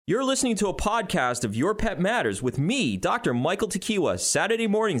You're listening to a podcast of Your Pet Matters with me, Dr. Michael Tequila, Saturday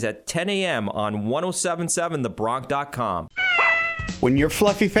mornings at 10 a.m. on 1077thebronc.com. When your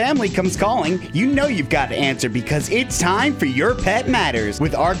fluffy family comes calling, you know you've got to answer because it's time for Your Pet Matters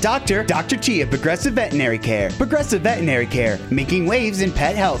with our doctor, Dr. T of Progressive Veterinary Care. Progressive Veterinary Care, making waves in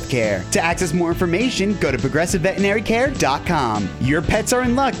pet health care. To access more information, go to progressiveveterinarycare.com. Your pets are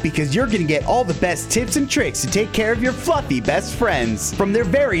in luck because you're going to get all the best tips and tricks to take care of your fluffy best friends from their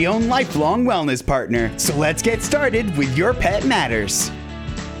very own lifelong wellness partner. So let's get started with Your Pet Matters.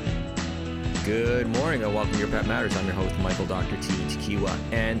 Good morning and welcome to Your Pet Matters. I'm your host, Michael Dr. T. Tequila.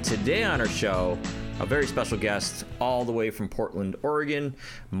 And today on our show, a very special guest all the way from Portland, Oregon,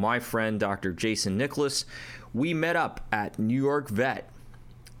 my friend, Dr. Jason Nicholas. We met up at New York Vet.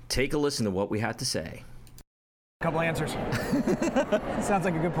 Take a listen to what we had to say. A couple answers. Sounds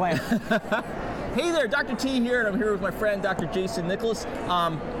like a good plan. Hey there, Dr. T here, and I'm here with my friend, Dr. Jason Nicholas,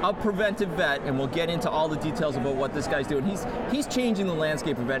 of Preventive Vet, and we'll get into all the details about what this guy's doing. He's changing the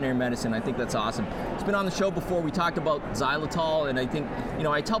landscape of veterinary medicine. I think that's awesome. He's been on the show before. We talked about xylitol, and I think,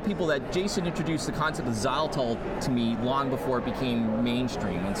 I tell people that Jason introduced the concept of xylitol to me long before it became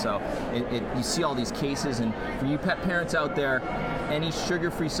mainstream, and so you see all these cases, and for you pet parents out there, any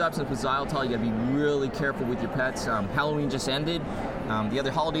sugar-free substance with xylitol, you gotta be really careful with your pets. Halloween just ended. The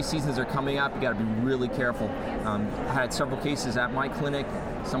other holiday seasons are coming up. You got to be really careful. I had several cases at my clinic.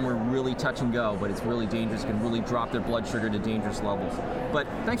 Some were really touch and go, but it's really dangerous. It can really drop their blood sugar to dangerous levels. But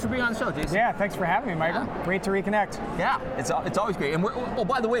thanks for being on the show, Jason. Yeah, thanks for having me, Michael. Yeah. Great to reconnect. Yeah, it's always great. And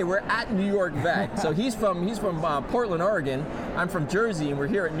by the way, we're at New York Vet. So he's from Portland, Oregon. I'm from Jersey, and we're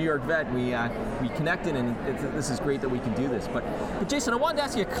here at New York Vet. We connected, and this is great that we can do this. But Jason, I wanted to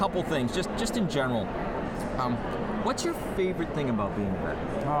ask you a couple things, just in general. What's your favorite thing about being a vet?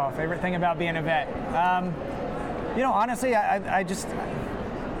 Oh, favorite thing about being a vet? Honestly, I just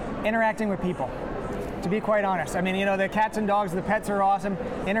interacting with people. To be quite honest, the cats and dogs, the pets are awesome.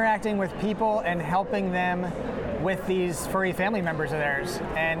 Interacting with people and helping them with these furry family members of theirs,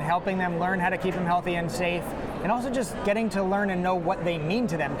 and helping them learn how to keep them healthy and safe, and also just getting to learn and know what they mean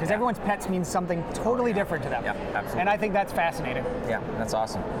to them, because everyone's pets mean something totally different to them. Yeah, absolutely. And I think that's fascinating. Yeah, that's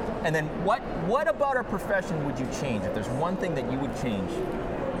awesome. And then what about our profession would you change? If there's one thing that you would change?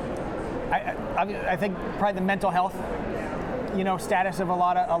 I think probably the mental health, status of a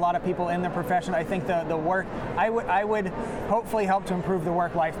lot of people in the profession. I think the work, I would hopefully help to improve the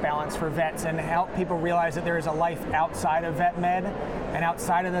work-life balance for vets and help people realize that there is a life outside of vet med and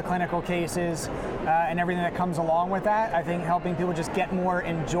outside of the clinical cases and everything that comes along with that. I think helping people just get more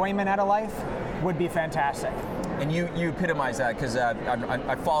enjoyment out of life would be fantastic. And you epitomize that, because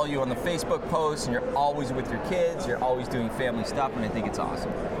I follow you on the Facebook posts, and you're always with your kids, you're always doing family stuff, and I think it's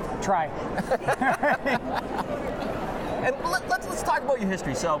awesome. Try. And let's talk about your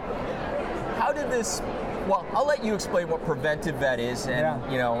history. So, how did this? Well, I'll let you explain what Preventive Vet is, and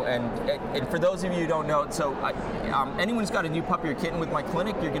and for those of you who don't know, so anyone who's got a new puppy or kitten with my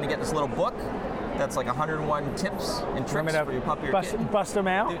clinic, you're going to get this little book. That's like 101 tips and tricks for your puppy or kitten. Bust them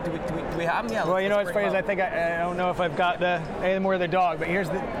out. Do we have them? Yeah. Well, what's funny is I think I don't know if I've got any more of the dog, but here's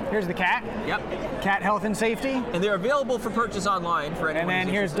the cat. Yep. Cat health and safety. And they're available for purchase online for anyone. And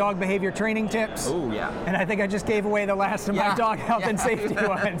then here's dog behavior training tips. Oh yeah. And I think I just gave away the last of my dog health and safety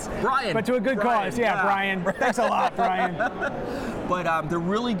ones. Brian. But to a good cause. Yeah, Brian. Thanks a lot, Brian. But they're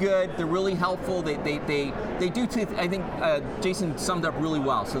really good. They're really helpful. They do two. I think Jason summed up really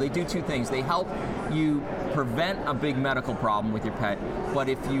well. So they do two things. They help you prevent a big medical problem with your pet. But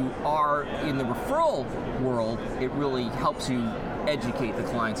if you are in the referral world, it really helps you educate the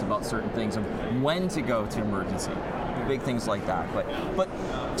clients about certain things and when to go to emergency. Big things like that. But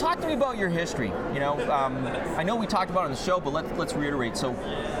talk to me about your history. I know we talked about it on the show, but let's reiterate. So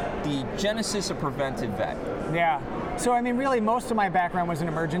the genesis of Preventive Vet. Yeah. So really most of my background was in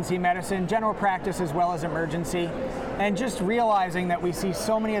emergency medicine, general practice as well as emergency, and just realizing that we see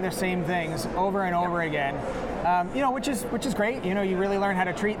so many of the same things over and over again, which is great. You really learn how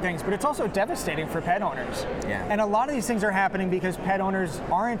to treat things, but it's also devastating for pet owners. Yeah. And a lot of these things are happening because pet owners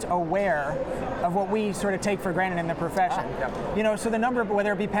aren't aware of what we sort of take for granted in the profession. So the number,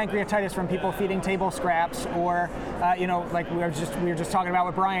 whether it be pancreatitis from people feeding table scraps, or like we were just talking about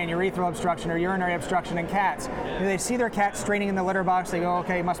with Brian, urethral obstruction or urinary obstruction in cats. They see their cat straining in the litter box, they go,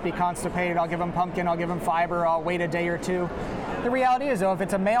 okay, he must be constipated, I'll give him pumpkin, I'll give him fiber, I'll wait a day or two. The reality is, though, if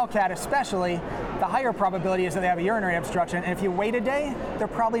it's a male cat especially, the higher probability is that they have a urinary obstruction, and if you wait a day, they're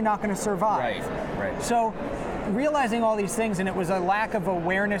probably not going to survive. Right. So realizing all these things, and it was a lack of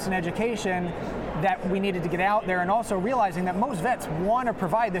awareness and education that we needed to get out there, and also realizing that most vets want to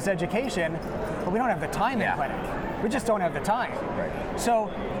provide this education, but we don't have the time in clinic. We just don't have the time. Right.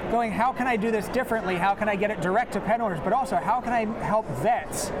 So going, how can I do this differently? How can I get it direct to pet owners? But also, how can I help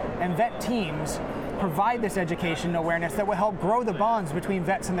vets and vet teams provide this education and awareness that will help grow the bonds between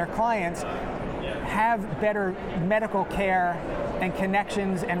vets and their clients, have better medical care and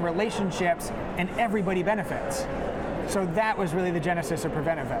connections and relationships, and everybody benefits. So that was really the genesis of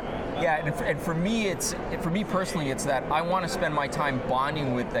Preventive Vet. Yeah, and for me personally, it's that I want to spend my time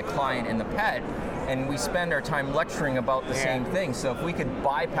bonding with the client and the pet, and we spend our time lecturing about the same thing. So if we could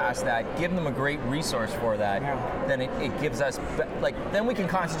bypass that, give them a great resource for that, then it gives us, then we can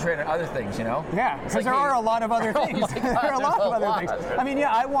concentrate on other things, you know? Yeah, because there are a lot of other things. There are a lot of other things. I mean,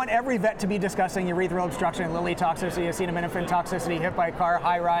 I want every vet to be discussing urethral obstruction, lily toxicity, acetaminophen toxicity, hit by car,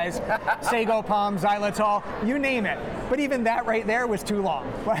 high rise, sago palm, xylitol, you name it. But even that right there was too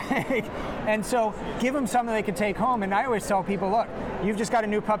long. And so give them something they can take home. And I always tell people, look, you've just got a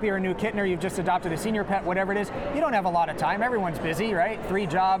new puppy or a new kitten, or you've just adopted a senior pet, whatever it is, you don't have a lot of time. Everyone's busy, right? 3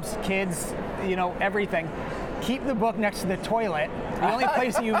 jobs, kids, everything. Keep the book next to the toilet. The only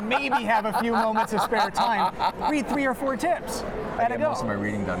place that you maybe have a few moments of spare time. Read 3 or 4 tips. I get most of my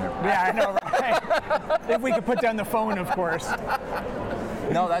reading done there. Yeah, I know, right? If we could put down the phone, of course.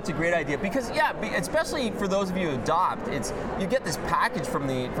 No, that's a great idea, because especially for those of you who adopt, you get this package from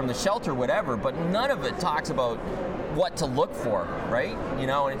the shelter, whatever, but none of it talks about what to look for, right?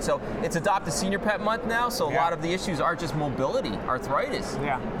 And so it's Adopt a Senior Pet Month now, so a lot of the issues are just mobility, arthritis.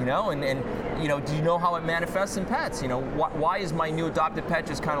 Yeah. And do you know how it manifests in pets? Why is my new adopted pet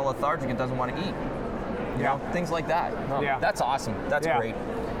just kind of lethargic and doesn't want to eat? You know, things like that. Oh, that's awesome. That's great.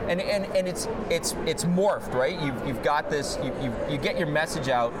 And it's morphed, right? You've got this. You get your message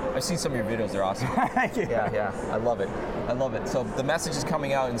out. I've seen some of your videos; they're awesome. Thank you. Yeah, I love it. So the message is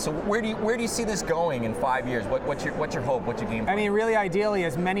coming out, and so where do you see this going in 5 years? What's your hope? What's your game plan? I mean, really, ideally,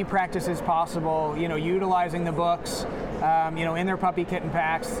 as many practices as possible. Utilizing the books. In their puppy kitten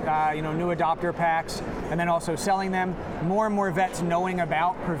packs, new adopter packs, and then also selling them. More and more vets knowing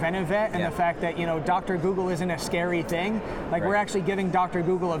about Preventive Vet and the fact that, Dr. Google isn't a scary thing. We're actually giving Dr.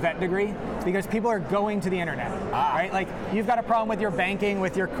 Google a vet degree because people are going to the internet, right? Like, you've got a problem with your banking,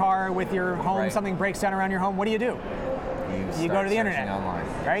 with your car, with your home, something breaks down around your home, what do? You go to the internet, online.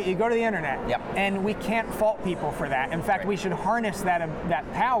 right? You go to the internet, and we can't fault people for that. In fact, we should harness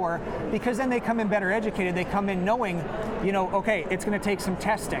that power, because then they come in better educated. They come in knowing, okay, it's going to take some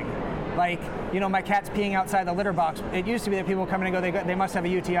testing. Like, my cat's peeing outside the litter box. It used to be that people come in and go, they must have a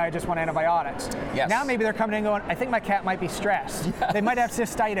UTI, I just want antibiotics. Yes. Now maybe they're coming in and going, I think my cat might be stressed. Yes. They might have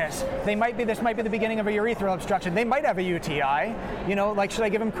cystitis. This might be the beginning of a urethral obstruction. They might have a UTI. Should I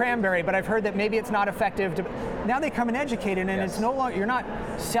give them cranberry? But I've heard that maybe it's not effective. Now they come in educated, and it's no longer, you're not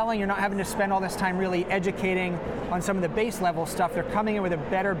selling, you're not having to spend all this time really educating on some of the base level stuff. They're coming in with a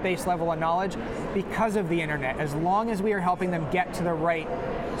better base level of knowledge because of the internet, as long as we are helping them get to the right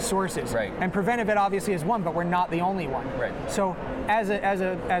sources. Right. And Preventive Vet obviously is one, but we're not the only one. Right. So as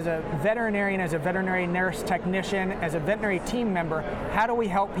a veterinarian, as a veterinary nurse technician, as a veterinary team member, how do we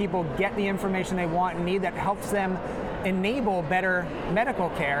help people get the information they want and need that helps them enable better medical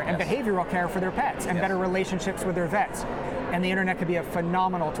care and behavioral care for their pets and better relationships with their vets? And the internet could be a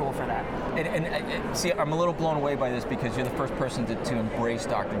phenomenal tool for that. And see, I'm a little blown away by this, because you're the first person to embrace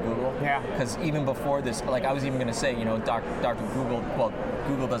Dr. Google. Yeah. Because even before this, I was even going to say, Dr. Google, well,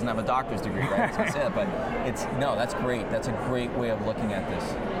 Google doesn't have a doctor's degree, right? I was going to say that, but that's great. That's a great way of looking at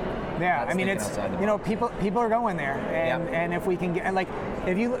this. Yeah, I mean, it's, people are going there, and if we can get,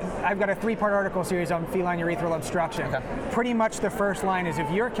 I've got a 3-part article series on feline urethral obstruction. Okay. Pretty much the first line is, if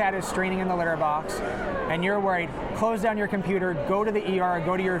your cat is straining in the litter box and you're worried, close down your computer, go to the ER,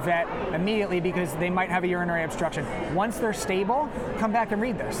 go to your vet immediately, because they might have a urinary obstruction. Once they're stable, come back and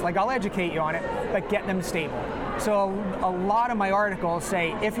read this. I'll educate you on it, but get them stable. So a lot of my articles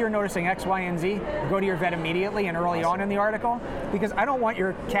say, if you're noticing X, Y, and Z, go to your vet immediately and early on in the article, because I don't want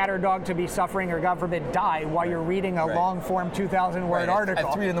your cat or dog to be suffering or, God forbid, die while you're reading a long-form 2,000-word article.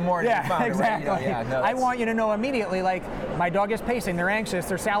 At 3 in the morning. Yeah, exactly. Right? I want you to know immediately, my dog is pacing, they're anxious,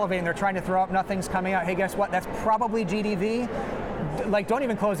 they're salivating, they're trying to throw up, nothing's coming out. Hey, guess what? That's probably GDV. Don't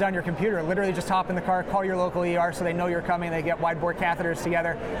even close down your computer. Literally just hop in the car, call your local ER so they know you're coming. They get wide-bore catheters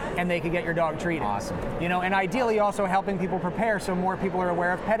together, and they can get your dog treated. Awesome. And ideally also helping people prepare so more people are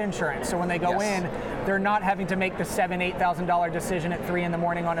aware of pet insurance. So when they go in, they're not having to make the $7,000, $8,000 decision at 3 in the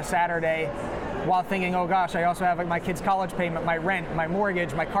morning on a Saturday, while thinking, oh gosh, I also have my kid's college payment, my rent, my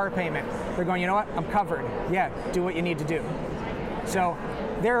mortgage, my car payment. They're going, you know what? I'm covered. Yeah, do what you need to do. So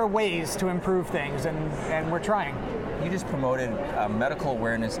there are ways to improve things, and we're trying. You just promoted medical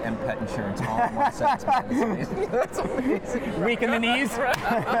awareness and pet insurance all in one sentence. That's amazing. Weak in the knees.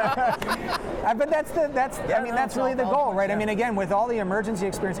 But that's really the goal, right? I mean, again, with all the emergency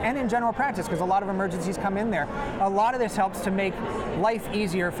experience and in general practice, because a lot of emergencies come in there, a lot of this helps to make life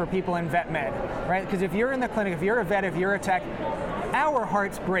easier for people in vet med, right? Because if you're in the clinic, if you're a vet, if you're a tech, our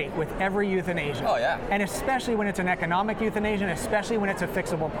hearts break with every euthanasia. Oh, yeah. And especially when it's an economic euthanasia, and especially when it's a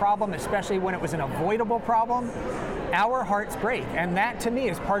fixable problem, especially when it was an avoidable problem, our hearts break. And that, to me,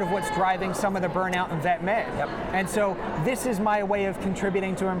 is part of what's driving some of the burnout in vet med. Yep. And so this is my way of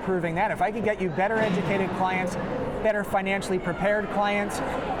contributing to improving that. If I could get you better educated clients, better financially prepared clients,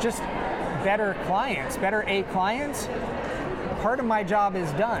 just better clients, better A clients, part of my job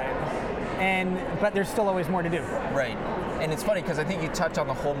is done. But there's still always more to do. Right. And it's funny because I think you touch on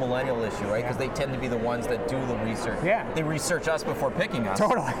the whole millennial issue, right? Because they tend to be the ones that do the research. Yeah. They research us before picking us.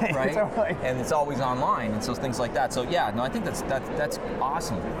 Totally. Right? Totally. And it's always online, and so things like that. So yeah, no, I think that's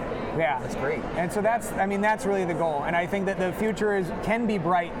awesome. Yeah. That's great. And so that's really the goal. And I think that the future can be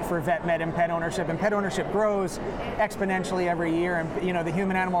bright for vet med and pet ownership. And pet ownership grows exponentially every year. And the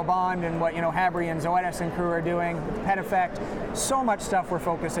human-animal bond and what Habry and Zoetis and crew are doing, Pet Effect, so much stuff we're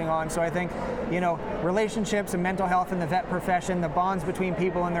focusing on. So I think relationships and mental health in the vet profession, the bonds between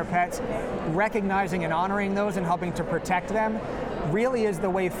people and their pets, recognizing and honoring those and helping to protect them, really is the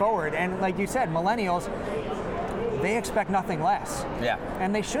way forward. And like you said, millennials, they expect nothing less. Yeah.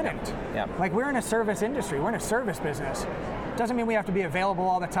 And they shouldn't. Yeah. Like, we're in a service industry, we're in a service business. Doesn't mean we have to be available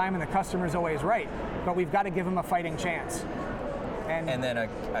all the time and the customer's always right, but we've got to give them a fighting chance. And then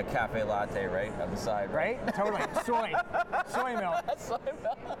a cafe latte, right, on the side. Right? Totally. Soy milk. Soy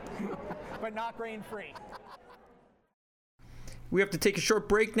milk. But not grain-free. We have to take a short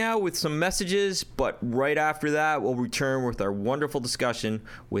break now with some messages, but right after that, we'll return with our wonderful discussion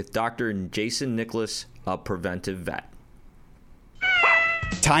with Dr. Jason Nicholas of Preventive Vet.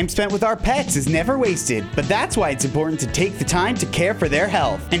 Time spent with our pets is never wasted, but that's why it's important to take the time to care for their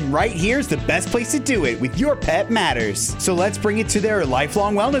health. And right here's the best place to do it with Your Pet Matters. So let's bring it to their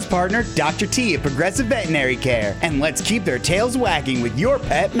lifelong wellness partner, Dr. T of Progressive Veterinary Care. And let's keep their tails wagging with Your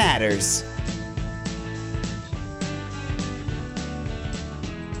Pet Matters.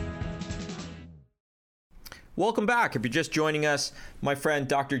 Welcome back. If you're just joining us, my friend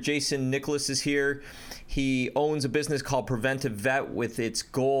Dr. Jason Nicholas is here. He owns a business called Preventive Vet, with its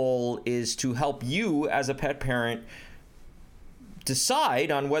goal is to help you as a pet parent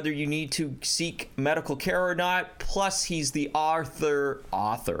decide on whether you need to seek medical care or not. Plus, he's the author.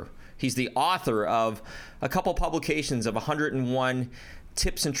 He's the author of a couple publications of 101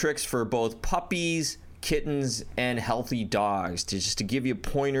 tips and tricks for both puppies, kittens, and healthy dogs, to give you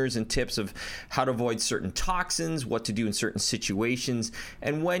pointers and tips of how to avoid certain toxins, what to do in certain situations,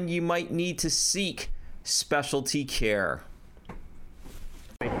 and when you might need to seek specialty care.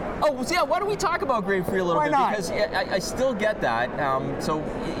 Oh, so yeah, why don't we talk about grain-free a little bit? Not? Because I still get that.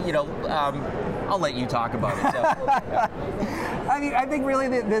 I'll let you talk about it. So. I think really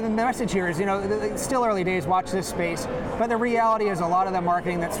the message here is, it's still early days, watch this space, but the reality is a lot of the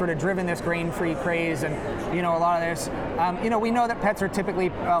marketing that's sort of driven this grain-free craze and, a lot of this, we know that pets are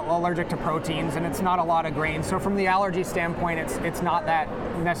typically allergic to proteins and it's not a lot of grain. So from the allergy standpoint, it's not that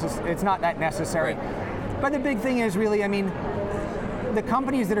necessary. Right. But the big thing is really, the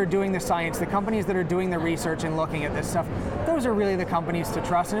companies that are doing the science, the companies that are doing the research and looking at this stuff, those are really the companies to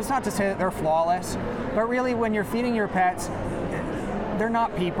trust. And it's not to say that they're flawless, but really when you're feeding your pets, they're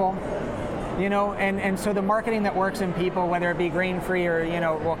not people, and so the marketing that works in people, whether it be grain-free or,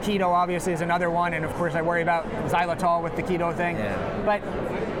 keto obviously is another one, and of course I worry about xylitol with the keto thing,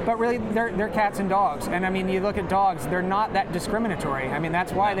 but really they're cats and dogs. And you look at dogs, they're not that discriminatory.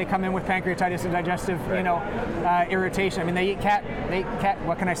 That's why they come in with pancreatitis and digestive, irritation. They eat cat,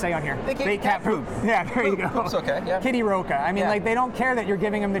 what can I say on here? They eat cat poop. Yeah, there you go. It's okay, yeah. Kitty roca. They don't care that you're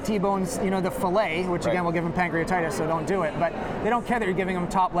giving them the T-bones, the fillet, which again will give them pancreatitis, so don't do it. But they don't care that you're giving them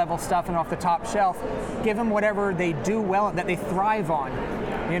top level stuff and off the top shelf. Give them whatever they do well, that they thrive on,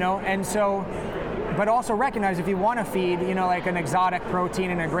 and so. But also recognize if you want to feed, like an exotic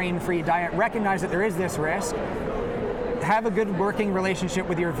protein in a grain-free diet, recognize that there is this risk. Have a good working relationship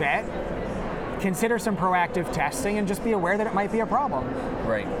with your vet. Consider some proactive testing and just be aware that it might be a problem.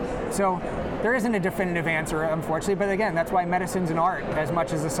 Right. So there isn't a definitive answer, unfortunately, but again, that's why medicine's an art as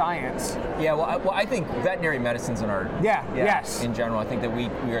much as a science. Yeah, well, I think veterinary medicine's an art. Yeah, yes. In general, I think that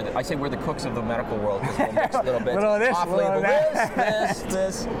we're the cooks of the medical world, because we'll mix a little bit. Little of this, off-label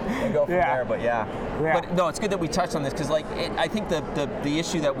this, and go from there. But But no, it's good that we touched on this, because I think the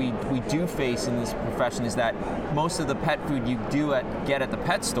issue that we do face in this profession is that most of the pet food you do get at the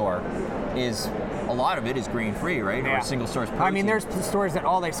pet store is a lot of it is grain-free, right? Yeah. Or single-source protein. I mean, there's stores that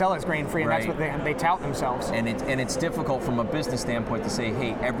all they sell is grain-free, and Right. that's what they tout themselves. And it's difficult from a business standpoint to say,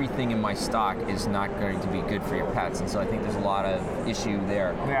 hey, everything in my stock is not going to be good for your pets. And so I think there's a lot of issue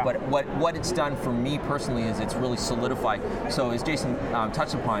there. Yeah. But what it's done for me personally is it's really solidified. So as Jason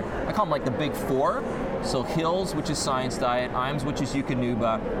touched upon, I call them like the big four. So Hills, which is Science Diet, Iams, which is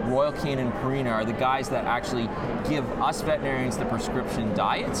Eukanuba, Royal Canin, and Purina are the guys that actually give us veterinarians the prescription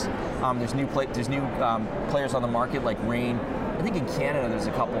diets. There's new players on the market like Rain. I think in Canada there's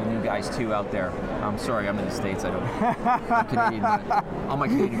a couple of new guys too out there. I'm sorry, I'm in the States. I'm Canadian. But all my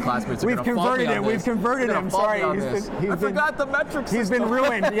Canadian classmates are We've going to fault me on this. We've converted him. Sorry, I forgot the metrics. He's been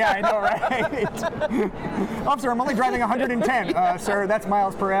ruined. Yeah, I know, right? Officer, I'm only driving 110. Sir, that's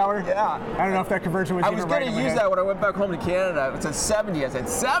miles per hour. Yeah. I don't know if that conversion was I even was right. going to use that when I went back home to Canada. It said 70. I said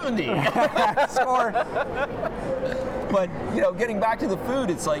 70. Score. But getting back to the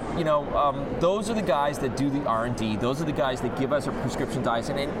food, it's like those are the guys that do the R&D. Those are the guys that give us our prescription diets.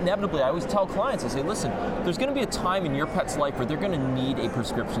 And inevitably, I always tell clients, I say, listen, there's going to be a time in your pet's life where they're going to need a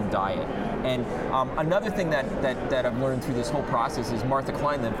prescription diet. And another thing that I've learned through this whole process is Martha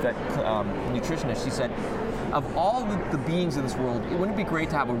Klein, the vet nutritionist. She said, of all the beings in this world, wouldn't it be great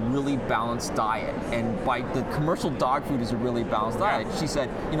to have a really balanced diet? And by the commercial dog food is a really balanced diet. She said,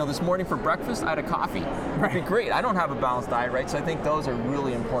 this morning for breakfast, I had a coffee. It'd be great. I don't have a balanced diet, right? So I think those are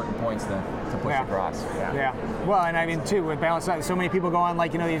really important points to push across. Yeah. Well, and I mean, too, with balanced diet, so many people go on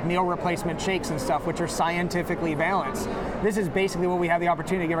these meal replacement shakes and stuff, which are scientifically balanced. This is basically what we have the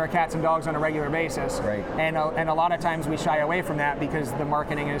opportunity to give our cats and dogs on a regular basis. Right. And a lot of times we shy away from that because the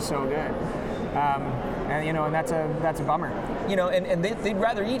marketing is so good. And that's a bummer. And they'd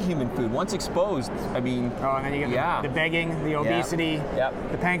rather eat human food once exposed. I mean, and then you get the begging, the obesity,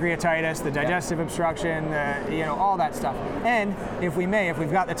 the pancreatitis, the digestive obstruction, all that stuff. And if we've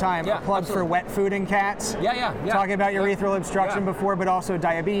got the time, a plug for wet food in cats. Yeah. Talking about urethral obstruction before, but also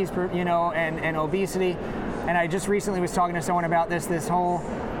diabetes, and obesity. And I just recently was talking to someone about this whole,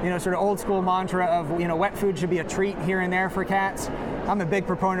 sort of old school mantra of, wet food should be a treat here and there for cats. I'm a big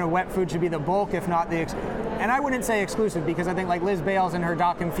proponent of wet food should be the bulk, if not the, and I wouldn't say exclusive, because I think like Liz Bales and her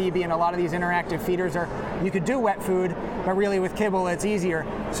Doc and Phoebe and a lot of these interactive feeders you could do wet food, but really with kibble it's easier.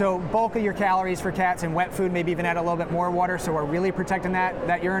 So bulk of your calories for cats and wet food, maybe even add a little bit more water, so we're really protecting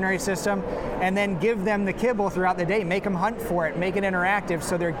that urinary system, and then give them the kibble throughout the day. Make them hunt for it, make it interactive,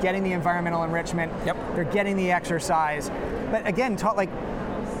 so they're getting the environmental enrichment, they're getting the exercise. But again,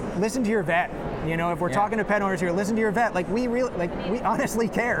 listen to your vet. If we're talking to pet owners here, listen to your vet. We honestly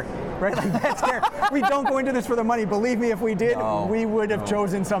care, right? Vets care. We don't go into this for the money. Believe me, if we did, we would have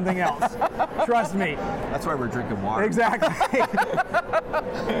chosen something else. Trust me. That's why we're drinking water. Exactly.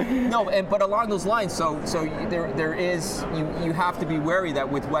 But along those lines, so there is you have to be wary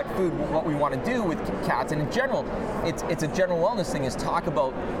that with wet food, what we want to do with cats, and in general, it's a general wellness thing, is talk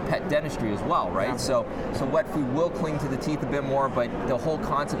about pet dentistry as well, right? Yeah. So wet food will cling to the teeth a bit more, but the whole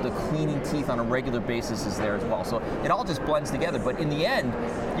concept of cleaning teeth on a regular basis is there as well. So it all just blends together. But in the end,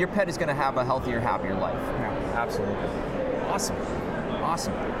 your pet is going to have a healthier, happier life. Yeah. Absolutely.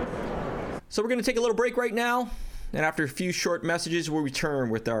 Awesome. So we're going to take a little break right now. And after a few short messages, we'll return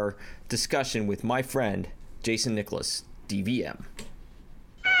with our discussion with my friend, Jason Nicholas, DVM.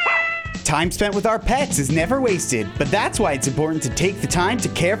 Time spent with our pets is never wasted, but that's why it's important to take the time to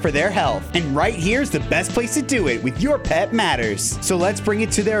care for their health. And right here's the best place to do it with Your Pet Matters. So let's bring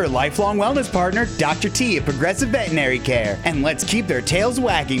it to their lifelong wellness partner, Dr. T at Progressive Veterinary Care. And let's keep their tails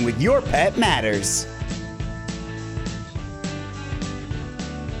wagging with Your Pet Matters.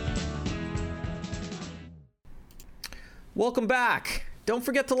 Welcome back. Don't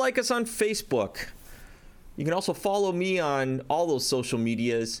forget to like us on Facebook. You can also follow me on all those social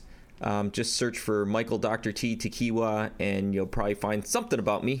medias. Just search for Michael Dr. T Tequila and you'll probably find something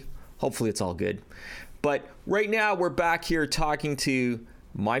about me. Hopefully it's all good. But right now we're back here talking to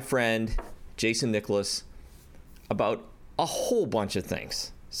my friend Jason Nicholas about a whole bunch of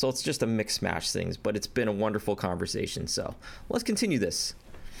things. So it's just a mix mash things, but it's been a wonderful conversation. So let's continue this.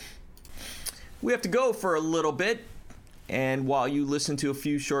 We have to go for a little bit. And while you listen to a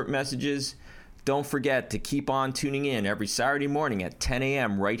few short messages, don't forget to keep on tuning in every Saturday morning at 10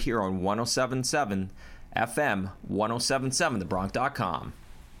 a.m. right here on 107.7 FM, 107.7thebronx.com.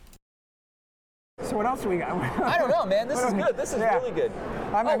 So what else do we got? I don't know, man. This is good. This is really good.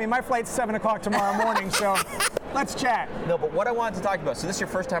 I mean, my flight's 7 o'clock tomorrow morning, so let's chat. No, but what I wanted to talk about, so this is your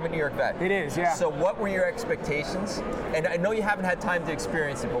first time at New York Vet. It is, yeah. So what were your expectations? And I know you haven't had time to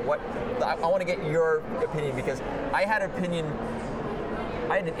experience it, but I want to get your opinion, because I had an opinion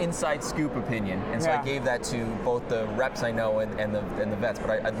I had an inside scoop opinion, and so I gave that to both the reps I know and the vets.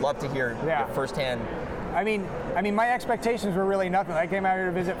 But I'd love to hear firsthand. I mean, my expectations were really nothing. I came out here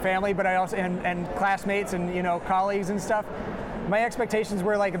to visit family, but I also and classmates and colleagues and stuff. My expectations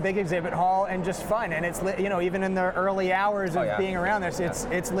were like a big exhibit hall and just fun, and it's even in the early hours of being around this,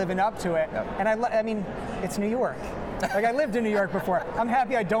 it's living up to it. Yep. And I mean, it's New York. Like, I lived in New York before. I'm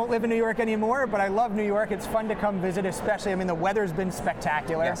happy I don't live in New York anymore, but I love New York. It's fun to come visit, especially, the weather's been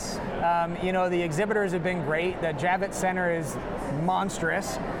spectacular. Yes. The exhibitors have been great. The Javits Center is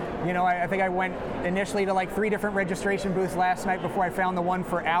monstrous. I think I went initially to like 3 different registration booths last night before I found the one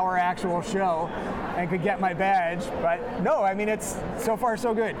for our actual show and could get my badge. But no, it's so far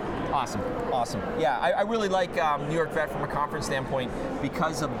so good. Awesome. Yeah, I really like New York Vet from a conference standpoint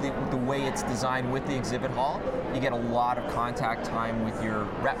because of the way it's designed with the exhibit hall. You get a lot of contact time with your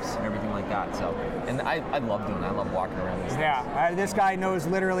reps and everything like that. So, and I love doing that. I love walking around these things. This guy knows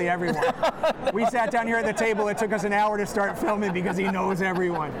literally everyone. We sat down here at the table. It took us an hour to start filming because he knows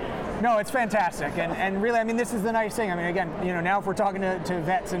everyone. No, it's fantastic, and really, this is the nice thing. Again, now if we're talking to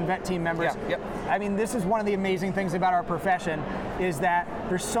vets and vet team members, this is one of the amazing things about our profession is that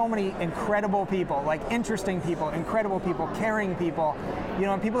there's so many incredible people, like interesting people, incredible people, caring people,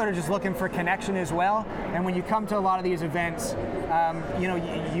 and people that are just looking for connection as well. And when you come to a lot of these events,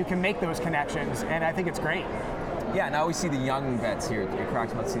 you can make those connections, and I think it's great. Yeah, and I always see the young vets here. It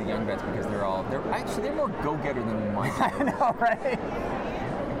cracks me up to see the young vets because they're more go-getter than my I know, right?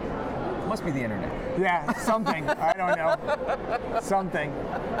 Must be the internet. Yeah, something. I don't know. Something.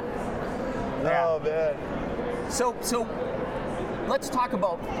 Yeah. Oh, man. So let's talk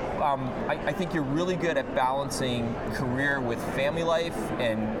about, I think you're really good at balancing career with family life,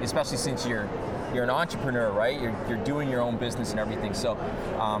 and especially since you're an entrepreneur, right? You're doing your own business and everything. So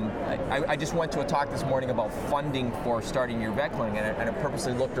I just went to a talk this morning about funding for starting your vet clinic, and I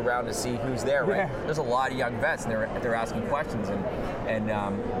purposely looked around to see who's there, right? Yeah. There's a lot of young vets, and they're asking questions, and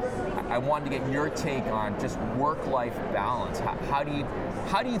I wanted to get your take on just work-life balance. How do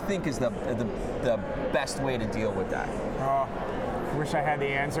you think is the best way to deal with that? Oh, wish I had the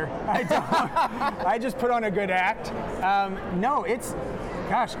answer. I don't. I just put on a good act. No, it's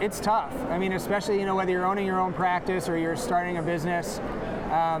tough. Especially whether you're owning your own practice or you're starting a business,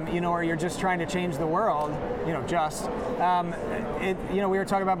 or you're just trying to change the world. We were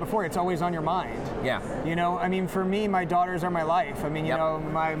talking about before. It's always on your mind. Yeah. For me, my daughters are my life.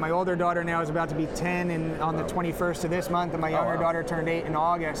 My older daughter now is about to be 10 on the 21st of this month, and my younger daughter turned 8 in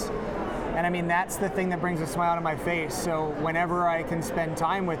August. And that's the thing that brings a smile to my face. So whenever I can spend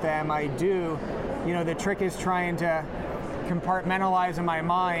time with them, I do. The trick is trying to compartmentalize in my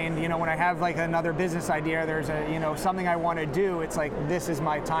mind. When I have like another business idea, there's something I want to do. It's like this is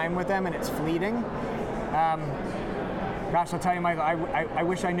my time with them, and it's fleeting. Gosh, I'll tell you, Michael, I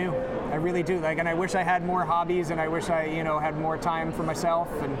wish I knew. I really do. And I wish I had more hobbies, and I wish I had more time for myself.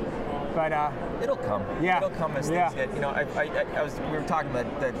 But it'll come. Yeah. It'll come as things get. We were talking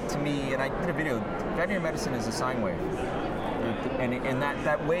about that to me, and I did a video. Veterinary medicine is a sine wave, and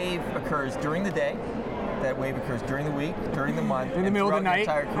that wave occurs during the day. That wave occurs during the week, during the month, in the middle of the night,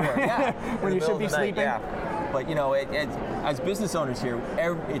 entire career. Yeah, when you should be sleeping. But as business owners here,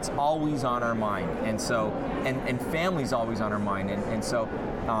 it's always on our mind, and so and family's always on our mind, and so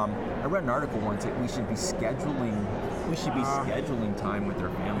I read an article once that we should be scheduling time with their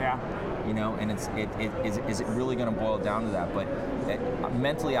family. Yeah. And is it really going to boil down to that? But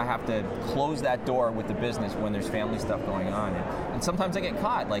mentally, I have to close that door with the business when there's family stuff going on, and sometimes I get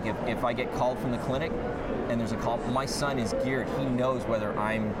caught. Like if I get called from the clinic, and there's a call, my son is geared. He knows whether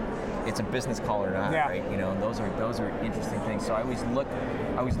it's a business call or not, right? Those are interesting things. So I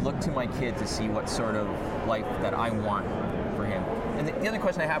always look to my kid to see what sort of life that I want for him. And the other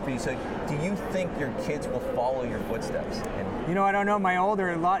question I have for you, so do you think your kids will follow your footsteps? I don't know. My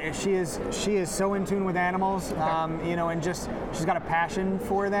older, she is so in tune with animals, and just she's got a passion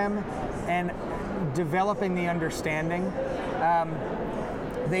for them, and developing the understanding.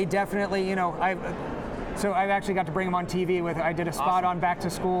 They definitely, So I've actually got to bring them on TV I did a spot on back to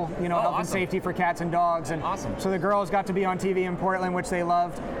school, health and safety for cats and dogs. And so the girls got to be on TV in Portland, which they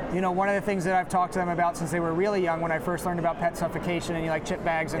loved. One of the things that I've talked to them about since they were really young, when I first learned about pet suffocation and like chip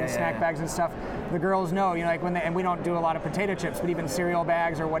bags and snack bags and stuff, the girls know, and we don't do a lot of potato chips, but even cereal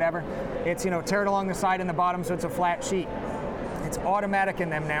bags or whatever, it's, tear it along the side and the bottom so it's a flat sheet. It's automatic in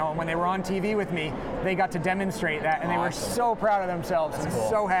them now, and when they were on TV with me, they got to demonstrate that, and they were so proud of themselves and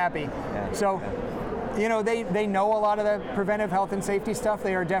so happy. Yeah. So. They know a lot of the preventive health and safety stuff.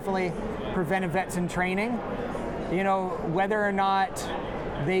 They are definitely preventive vets in training. Whether or not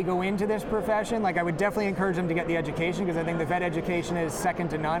they go into this profession. Like, I would definitely encourage them to get the education, because I think the vet education is second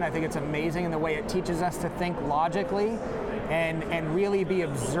to none. I think it's amazing in the way it teaches us to think logically and really be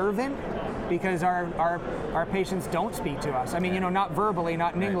observant, because our patients don't speak to us. I mean, not verbally,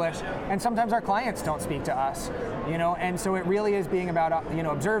 not in English, and sometimes our clients don't speak to us, and so it really is being about,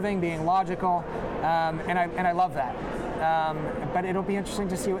 observing, being logical, and I love that. But it'll be interesting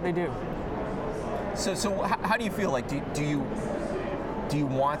to see what they do. So how do you feel? Like, do you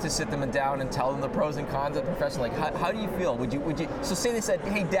want to sit them down and tell them the pros and cons of the profession? Like, how do you feel? Would you? So say they said,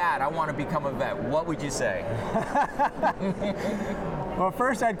 "Hey, Dad, I want to become a vet." What would you say? Well,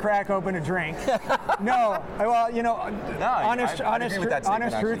 first I'd crack open a drink. No, well,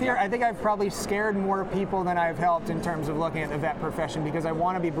 honest truth here, I think I've probably scared more people than I've helped in terms of looking at the vet profession, because I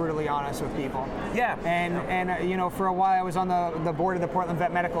want to be brutally honest with people. Yeah. And for a while I was on the board of the Portland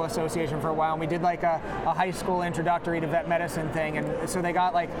Vet Medical Association for a while, and we did like a high school introductory to vet medicine thing, and so they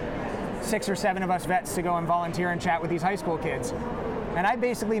got like 6 or 7 of us vets to go and volunteer and chat with these high school kids. And I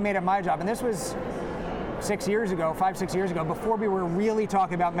basically made it my job, and this was 5-6 years ago, before we were really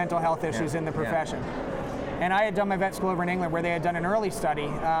talking about mental health issues in the profession. And I had done my vet school over in England, where they had done an early study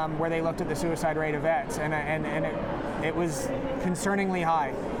where they looked at the suicide rate of vets, and it was concerningly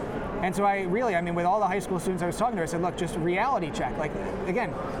high. And so with all the high school students I was talking to, I said, look, just reality check. Like,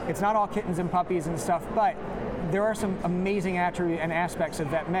 again, it's not all kittens and puppies and stuff, but there are some amazing attributes and aspects of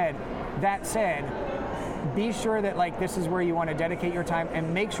vet med. That said, be sure that this is where you want to dedicate your time,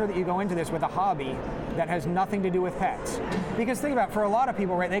 and make sure that you go into this with a hobby that has nothing to do with pets. Because think about it, for a lot of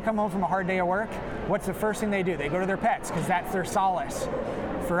people, right, they come home from a hard day of work, what's the first thing they do? They go to their pets, because that's their solace.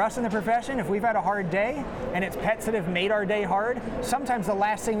 For us in the profession, if we've had a hard day and it's pets that have made our day hard, sometimes the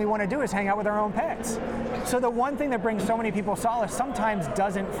last thing we want to do is hang out with our own pets. So the one thing that brings so many people solace sometimes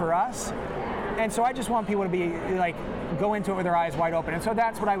doesn't for us. And so I just want people to be go into it with their eyes wide open. And so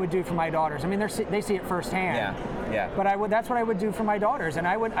that's what I would do for my daughters. I mean, they see it firsthand. Yeah. But that's what I would do for my daughters. And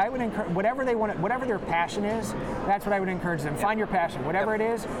I would encourage, whatever they want, whatever their passion is, that's what I would encourage them. Find your passion, whatever it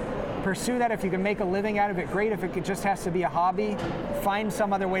is. Pursue that. If you can make a living out of it, great. If it just has to be a hobby, find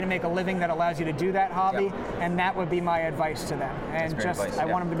some other way to make a living that allows you to do that hobby, and that would be my advice to them. And I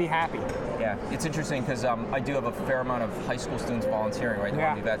want them to be happy. Yeah, it's interesting because I do have a fair amount of high school students volunteering, right? They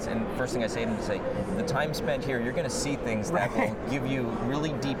want to be vets, and first thing I say to them is, the time spent here, you're going to see things that will give you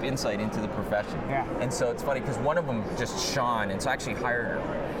really deep insight into the profession. Yeah. And so it's funny because one of them just shone, and so I actually hired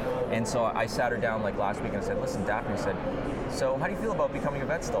her. And so I sat her down last week and I said, listen, Daphne said, so how do you feel about becoming a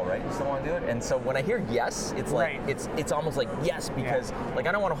vet still, right? You still want to do it? And so when I hear yes, it's it's almost like yes, because I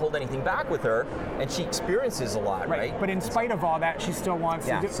don't want to hold anything back with her, and she experiences a lot, right? But in spite of all that, she still wants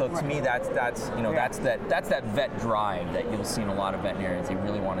to do it. So to me, that's that vet drive that you'll see in a lot of veterinarians. They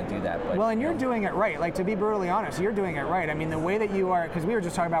really want to do that. But, and you're doing it right. To be brutally honest, you're doing it right. I mean, the way that you are, because we were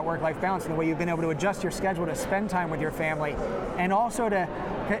just talking about work-life balance, and the way you've been able to adjust your schedule to spend time with your family, and also to,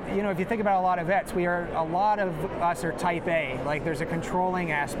 if you think about a lot of vets, a lot of us are type A. There's a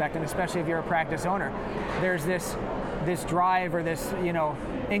controlling aspect, and especially if you're a practice owner, there's this drive or this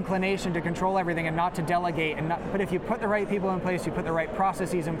inclination to control everything and not to delegate. But if you put the right people in place, you put the right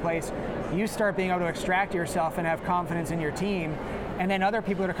processes in place, you start being able to extract yourself and have confidence in your team. And then other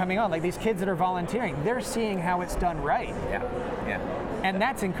people that are coming on, like these kids that are volunteering, they're seeing how it's done right. Yeah. And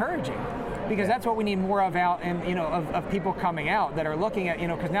that's encouraging. Because that's what we need more of out, and of people coming out that are looking at,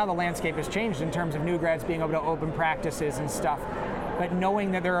 because now the landscape has changed in terms of new grads being able to open practices and stuff. But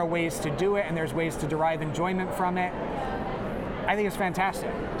knowing that there are ways to do it and there's ways to derive enjoyment from it, I think it's fantastic.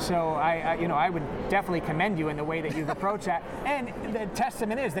 So I would definitely commend you in the way that you've approached that. And the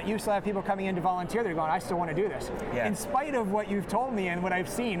testament is that you still have people coming in to volunteer. They're going, I still want to do this. Yeah. In spite of what you've told me and what I've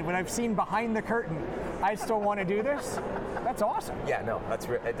seen behind the curtain, I still want to do this. That's awesome. Yeah, no,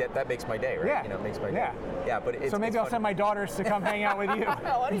 that makes my day, right? Yeah. It makes my day. Yeah, but so maybe I'll send my daughters to come hang out with you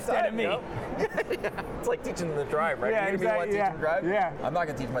instead of me. It's like teaching them to drive, right? Yeah, exactly. You want to teach them to drive? Yeah. I'm not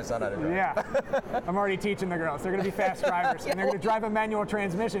going to teach my son how to drive. Yeah. I'm already teaching the girls. They're going to be fast drivers, and they're going to drive a manual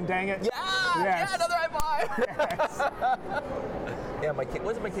transmission, dang it. Yeah, another high five. Yes. Yeah, my kid,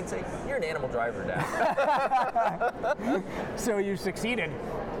 what does my kid say? You're an animal driver, Dad. So you succeeded.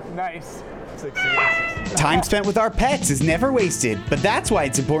 Nice. Time spent with our pets is never wasted, but that's why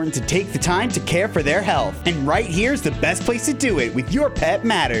it's important to take the time to care for their health. And right here's the best place to do it with Your Pet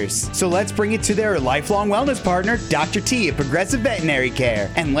Matters. So let's bring it to their lifelong wellness partner, Dr. T at Progressive Veterinary Care.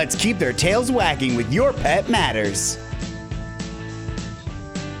 And let's keep their tails wagging with Your Pet Matters.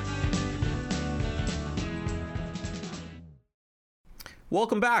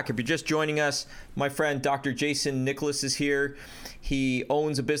 Welcome back. If you're just joining us, my friend Dr. Jason Nicholas is here. He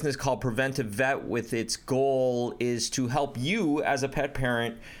owns a business called Preventive Vet, with its goal is to help you as a pet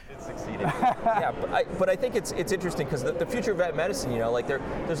parent. It's succeeding. Yeah, but I think it's interesting because the future of vet medicine, like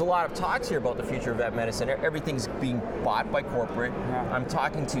there's a lot of talks here about the future of vet medicine. Everything's being bought by corporate. Yeah. I'm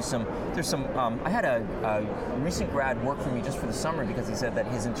talking to I had a recent grad work for me just for the summer because he said that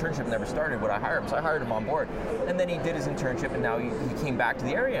his internship never started when I hired him, so I hired him on board. And then he did his internship, and now he came back to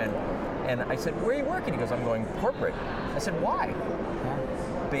the area, and I said, where are you working? He goes, I'm going corporate. I said, why?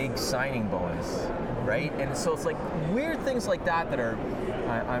 Big signing bonus, right? And so it's like weird things like that are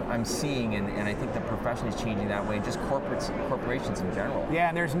I'm seeing, and I think the profession is changing that way, and just corporations in general. Yeah,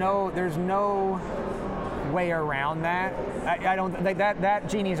 and there's no way around that. I don't think that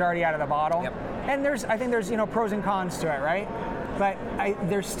genie's already out of the bottle. Yep. And I think there's pros and cons to it, right? But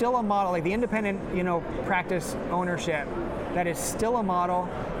there's still a model, like the independent practice ownership, that is still a model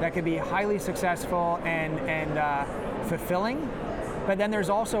that could be highly successful and fulfilling. But then there's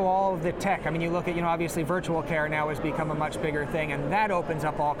also all of the tech. I mean, you look at, obviously virtual care now has become a much bigger thing, and that opens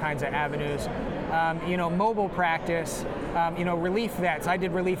up all kinds of avenues. Mobile practice, relief vets. I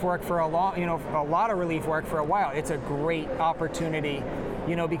did relief work for a lot of relief work for a while. It's a great opportunity,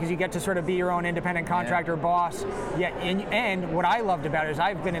 because you get to sort of be your own independent contractor boss. Yeah, and what I loved about it is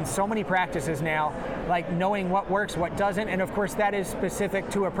I've been in so many practices now, like knowing what works, what doesn't, and of course that is specific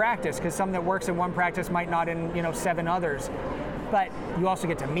to a practice, because something that works in one practice might not in 7 others. But you also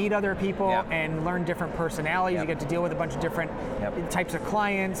get to meet other people and learn different personalities. You get to deal with a bunch of different types of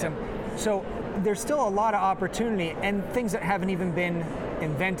clients. And so there's still a lot of opportunity and things that haven't even been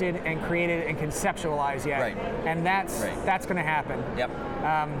invented and created and conceptualized yet. Right. And that's going to happen.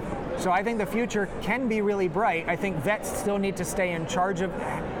 Yep. So I think the future can be really bright. I think vets still need to stay in charge of,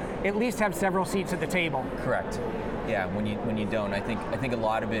 at least have several seats at the table. Correct. Yeah, when you don't, I think a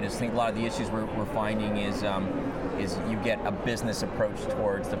lot of it is, a lot of the issues we're finding is you get a business approach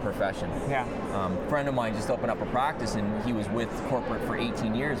towards the profession. Yeah. A friend of mine just opened up a practice, and he was with corporate for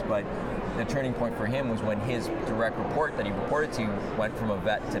 18 years, but the turning point for him was when his direct report that he reported to went from a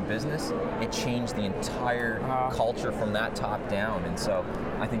vet to business. It changed the entire culture from that top down, and so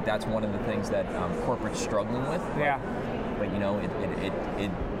I think that's one of the things that corporate's struggling with. Yeah. But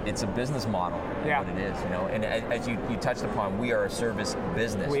it's a business model, what it is, And as you touched upon, we are a service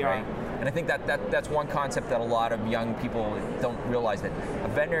business, right? And I think that's one concept that a lot of young people don't realize, that a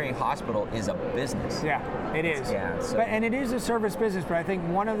veterinary hospital is a business. Yeah, it is. Yeah, and it is a service business, but I think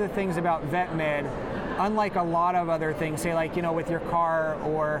one of the things about vet med, unlike a lot of other things, say like, with your car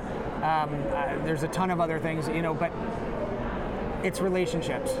or there's a ton of other things, but it's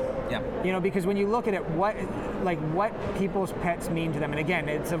relationships. Yeah. Because when you look at it, what people's pets mean to them, and again,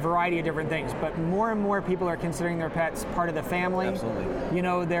 it's a variety of different things, but more and more people are considering their pets part of the family. Absolutely.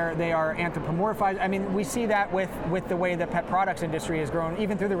 They are anthropomorphized. I mean, we see that with the way the pet products industry has grown,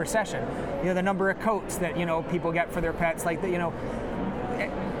 even through the recession. The number of coats that people get for their pets, like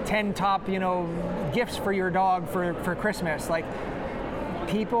 10 top gifts for your dog for Christmas. Like,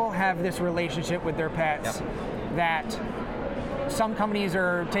 people have this relationship with their pets that some companies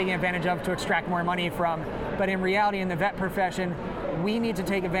are taking advantage of to extract more money from, but in reality, in the vet profession, we need to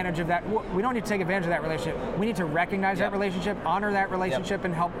take advantage of that. We don't need to take advantage of that relationship. We need to recognize that relationship, honor that relationship,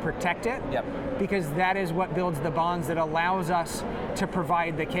 and help protect it, because that is what builds the bonds that allows us to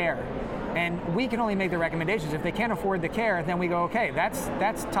provide the care. And we can only make the recommendations. If they can't afford the care, then we go, okay,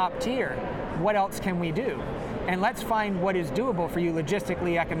 that's top tier. What else can we do? And let's find what is doable for you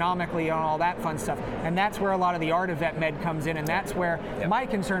logistically, economically, and all that fun stuff. And that's where a lot of the art of vet med comes in, and that's where my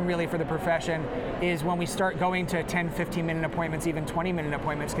concern really for the profession is when we start going to 10, 15-minute appointments, even 20-minute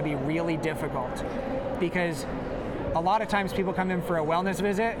appointments can be really difficult. Because a lot of times people come in for a wellness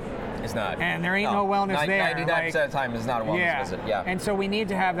visit, it's not. And there ain't no wellness there. 99% of the time it's not a wellness visit. Yeah. And so we need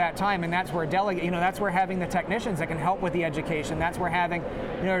to have that time, and that's where that's where having the technicians that can help with the education. That's where having,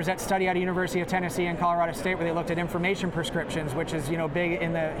 there's that study out of University of Tennessee and Colorado State where they looked at information prescriptions, which is big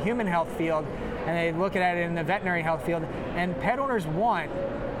in the human health field, and they look at it in the veterinary health field. And pet owners want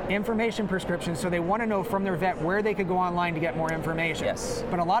information prescriptions, so they want to know from their vet where they could go online to get more information. Yes.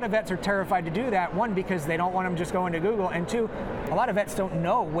 But a lot of vets are terrified to do that, one, because they don't want them just going to Google, and two, a lot of vets don't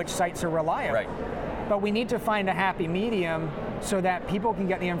know which sites are reliable. Right. But we need to find a happy medium so that people can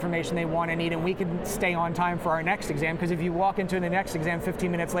get the information they want and need, and we can stay on time for our next exam, because if you walk into the next exam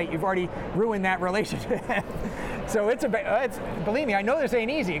 15 minutes late, you've already ruined that relationship. So it's believe me, I know this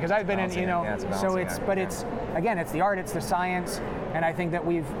ain't easy, because I've been in, it's again, it's the art, it's the science, and I think that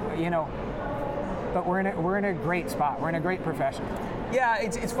we've, but we're in a great spot. We're in a great profession. Yeah,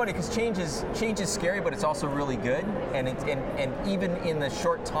 it's funny because change is scary, but it's also really good. And even in the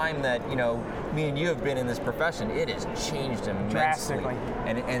short time that me and you have been in this profession, it has changed immensely. Drastically.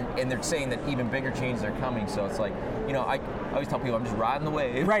 And they're saying that even bigger changes are coming. So it's like, I always tell people I'm just riding the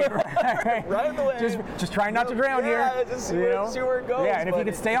wave. Right. Riding the wave. Just trying not to drown here. Just see where it goes. Yeah, and if you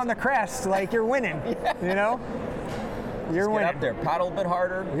could stay on the crest, like you're winning. You're winning. Get up there, paddle a bit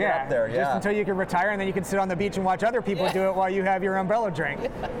harder. Yeah, get up there. Yeah. Just until you can retire, and then you can sit on the beach and watch other people do it while you have your umbrella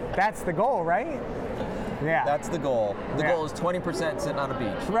drink. That's the goal, right? Yeah. That's the goal. The goal is 20% sitting on a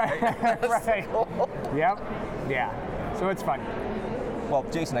beach. Right. Right. Yep. Yeah. So it's fun. Well,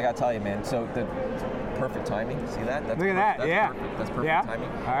 Jason, I gotta tell you, man. So the perfect timing. See that? Look at that. That's perfect. That's perfect timing.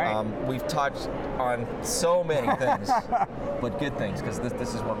 All right. We've touched on so many things, but good things, because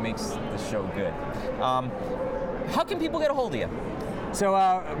this is what makes the show good. How can people get a hold of you? So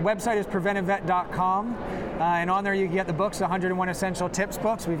website is PreventiveVet.com, and on there you can get the books, the 101 Essential Tips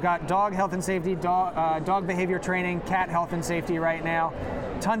books. We've got dog health and safety, dog behavior training, cat health and safety right now.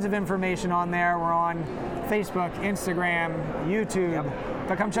 Tons of information on there. We're on Facebook, Instagram, YouTube. Yep.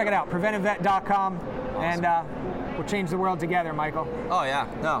 But come check it out, PreventiveVet.com, awesome. And we'll change the world together, Michael. Oh yeah,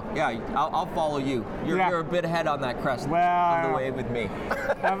 I'll follow you. You're a bit ahead on that crest of the wave with me.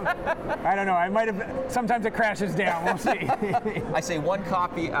 I don't know. I might have. Sometimes it crashes down. We'll see. I say one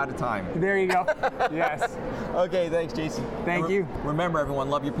coffee at a time. There you go. Yes. Okay. Thanks, Jason. Thank you. Remember, everyone,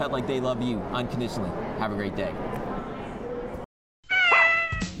 love your pet like they love you, unconditionally. Have a great day.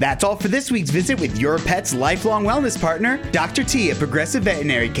 That's all for this week's visit with your pet's lifelong wellness partner, Dr. T at Progressive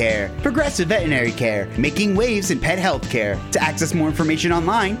Veterinary Care. Progressive Veterinary Care, making waves in pet health care. To access more information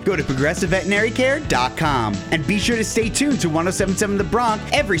online, go to progressiveveterinarygare.com. And be sure to stay tuned to 107.7 The Bronx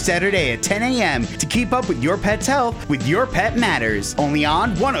every Saturday at 10 a.m. to keep up with your pet's health with Your Pet Matters, only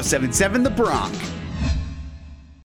on 107.7 The Bronx.